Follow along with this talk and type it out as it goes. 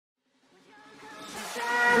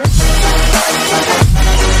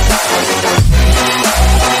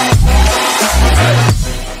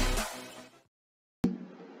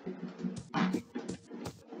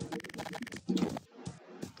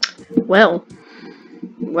Well,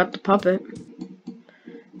 what the puppet?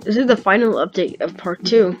 This is the final update of part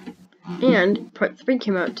 2, and part 3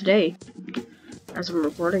 came out today, as I'm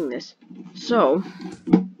recording this. So,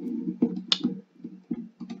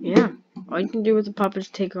 yeah, all you can do with the puppet is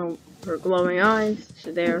take her glowing eyes.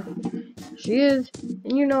 So there she is,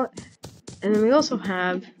 and you know it. And then we also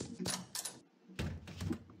have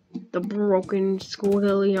the broken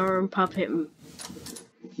squiggly arm puppet,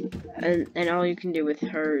 and all you can do with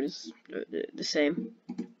her is the same.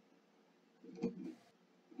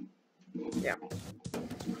 Yeah.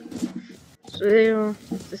 So they are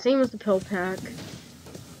the same as the pill pack.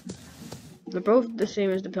 They're both the same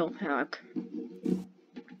as the pill pack.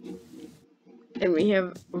 And we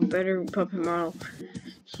have a better puppet model.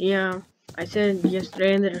 Yeah, I said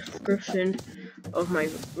yesterday in the description of my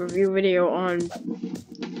review video on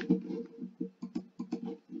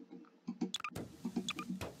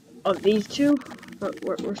of these two.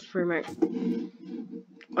 Where's free mic?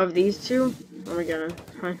 Of these two? Oh my god,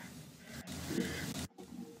 hi.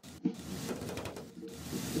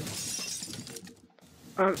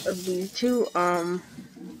 Of these two,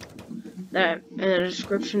 that in the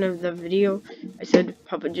description of the video, I said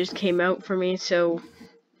puppet just came out for me, so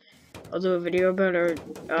I'll do a video about her,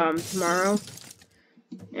 tomorrow.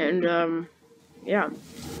 And, yeah.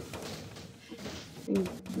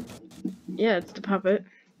 Yeah, it's the puppet.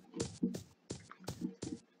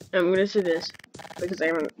 I'm gonna say this, because I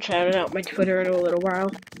haven't shouted out my Twitter in a little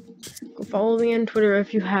while. Go follow me on Twitter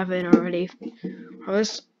if you haven't already.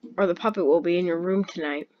 Or the puppet will be in your room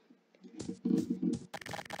tonight.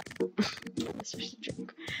 That's just a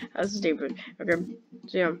joke. That's stupid. Okay,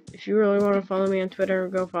 so yeah, if you really want to follow me on Twitter,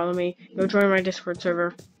 go follow me. Go join my Discord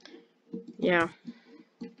server. Yeah.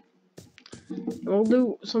 We'll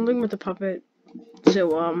do something with the puppet.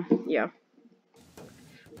 So, yeah.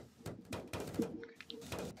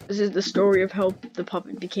 This is the story of how the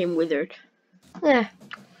puppet became withered. Yeah.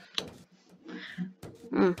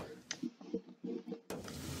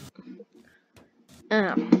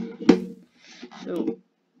 So,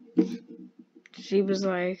 she was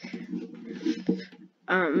like,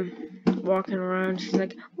 walking around. She's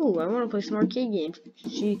like, "Oh, I want to play some arcade games."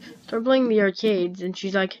 She started playing the arcades, and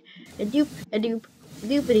she's like, "A doop,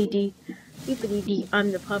 doopity dee, doopity dee.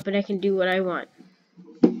 I'm the puppet. I can do what I want."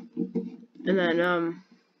 And then,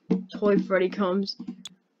 Toy Freddy comes.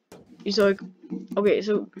 He's like, "Okay,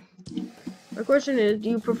 so my question is, do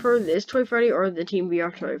you prefer this Toy Freddy or the Team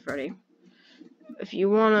VR Toy Freddy? If you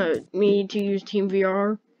want me to use Team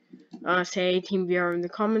VR, say Team VR in the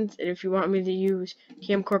comments, and if you want me to use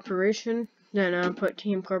TM Corporation, then put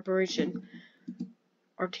TM Corporation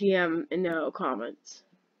or TM in the comments,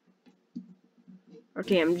 or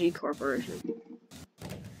TMG Corporation."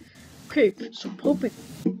 Okay, so Puppet,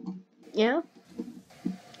 yeah.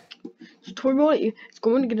 So Toy Boy is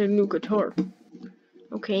going to get a new guitar.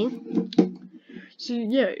 Okay. So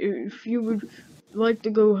yeah, if you would like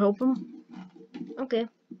to go help him, okay.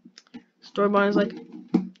 Storyboy is like,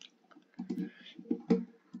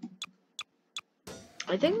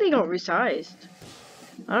 I think they got resized.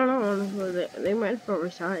 I don't know, honestly, they might have got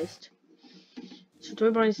resized. So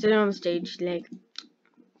Toy Bonnie's sitting on the stage, like,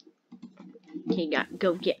 "Okay,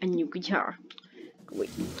 go get a new guitar."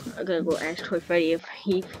 Wait, I gotta go ask Toy Freddy if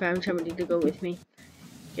he found somebody to go with me.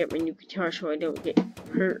 Get my new guitar so I don't get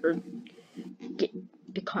hurt or get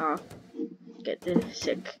the cough, get the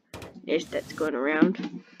sickness that's going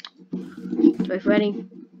around. Toy Freddy,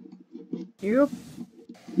 yep.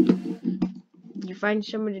 You find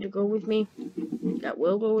somebody to go with me? That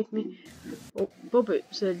will go with me? Oh, Puppet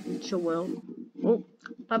said so well. Oh,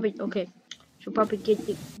 Puppet, okay. So Puppet, get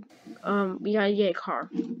the, we gotta get a car.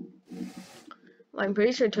 Well, I'm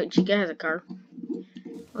pretty sure Chica has a car.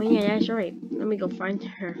 Oh yeah, that's right. Let me go find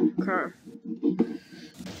her car.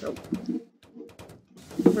 So,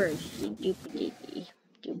 where is she? Doopity.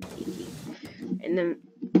 And then,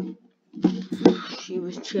 she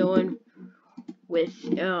was chilling with,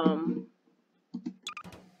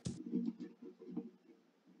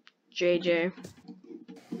 JJ.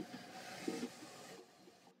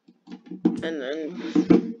 And then,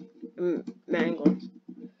 Mangle.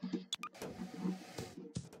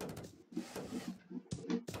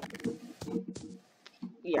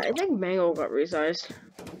 Yeah, I think Mangle got resized.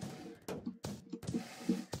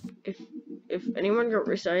 If anyone got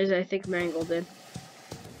resized, I think Mangle did.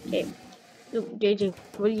 Okay. Look, JJ,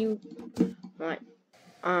 what do you want?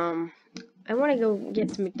 I want to go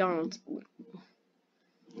get some McDonald's.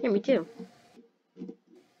 Yeah, me too.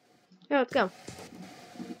 Yeah, let's go.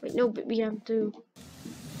 Wait, no, but we have to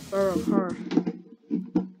borrow a car.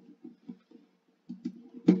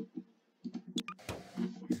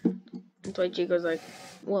 And Toy Chico's like,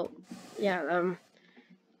 well, yeah,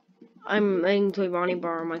 I'm letting Toy Bonnie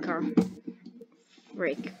borrow my car.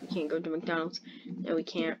 Frick, we can't go to McDonald's. No, we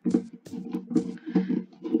can't.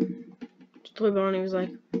 Toy Bonnie was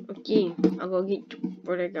like, okay, I'll go get,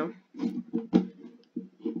 where'd I go?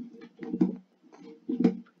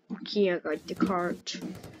 Okay, I got the cart.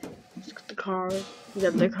 Let's get the car. We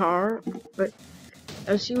got the car, but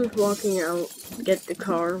as she was walking out to get the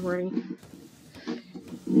car ready,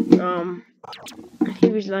 he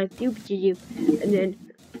was like, doop, and then,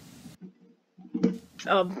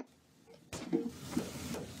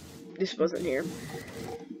 this wasn't here.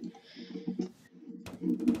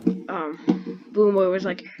 Boom Boy was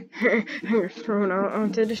like, thrown out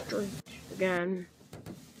onto the street again.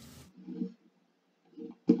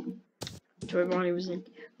 Toy Bonnie was like,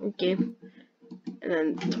 okay. And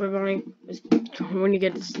then Toy Bonnie was when you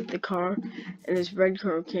get the car, and this red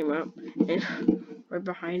car came up, and right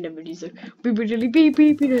behind him, and he's like, beep beep beep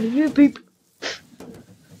beep beep beep,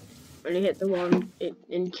 and he hit the wall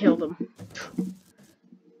and killed him.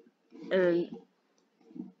 And then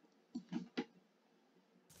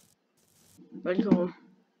red car,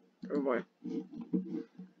 Toy Boy, and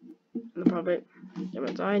the puppet came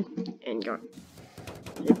outside and got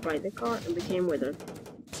hit by the car and became withered.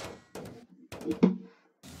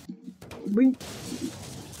 Boing.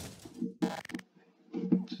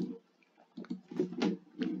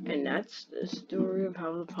 And that's the story of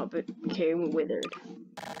how the puppet became withered.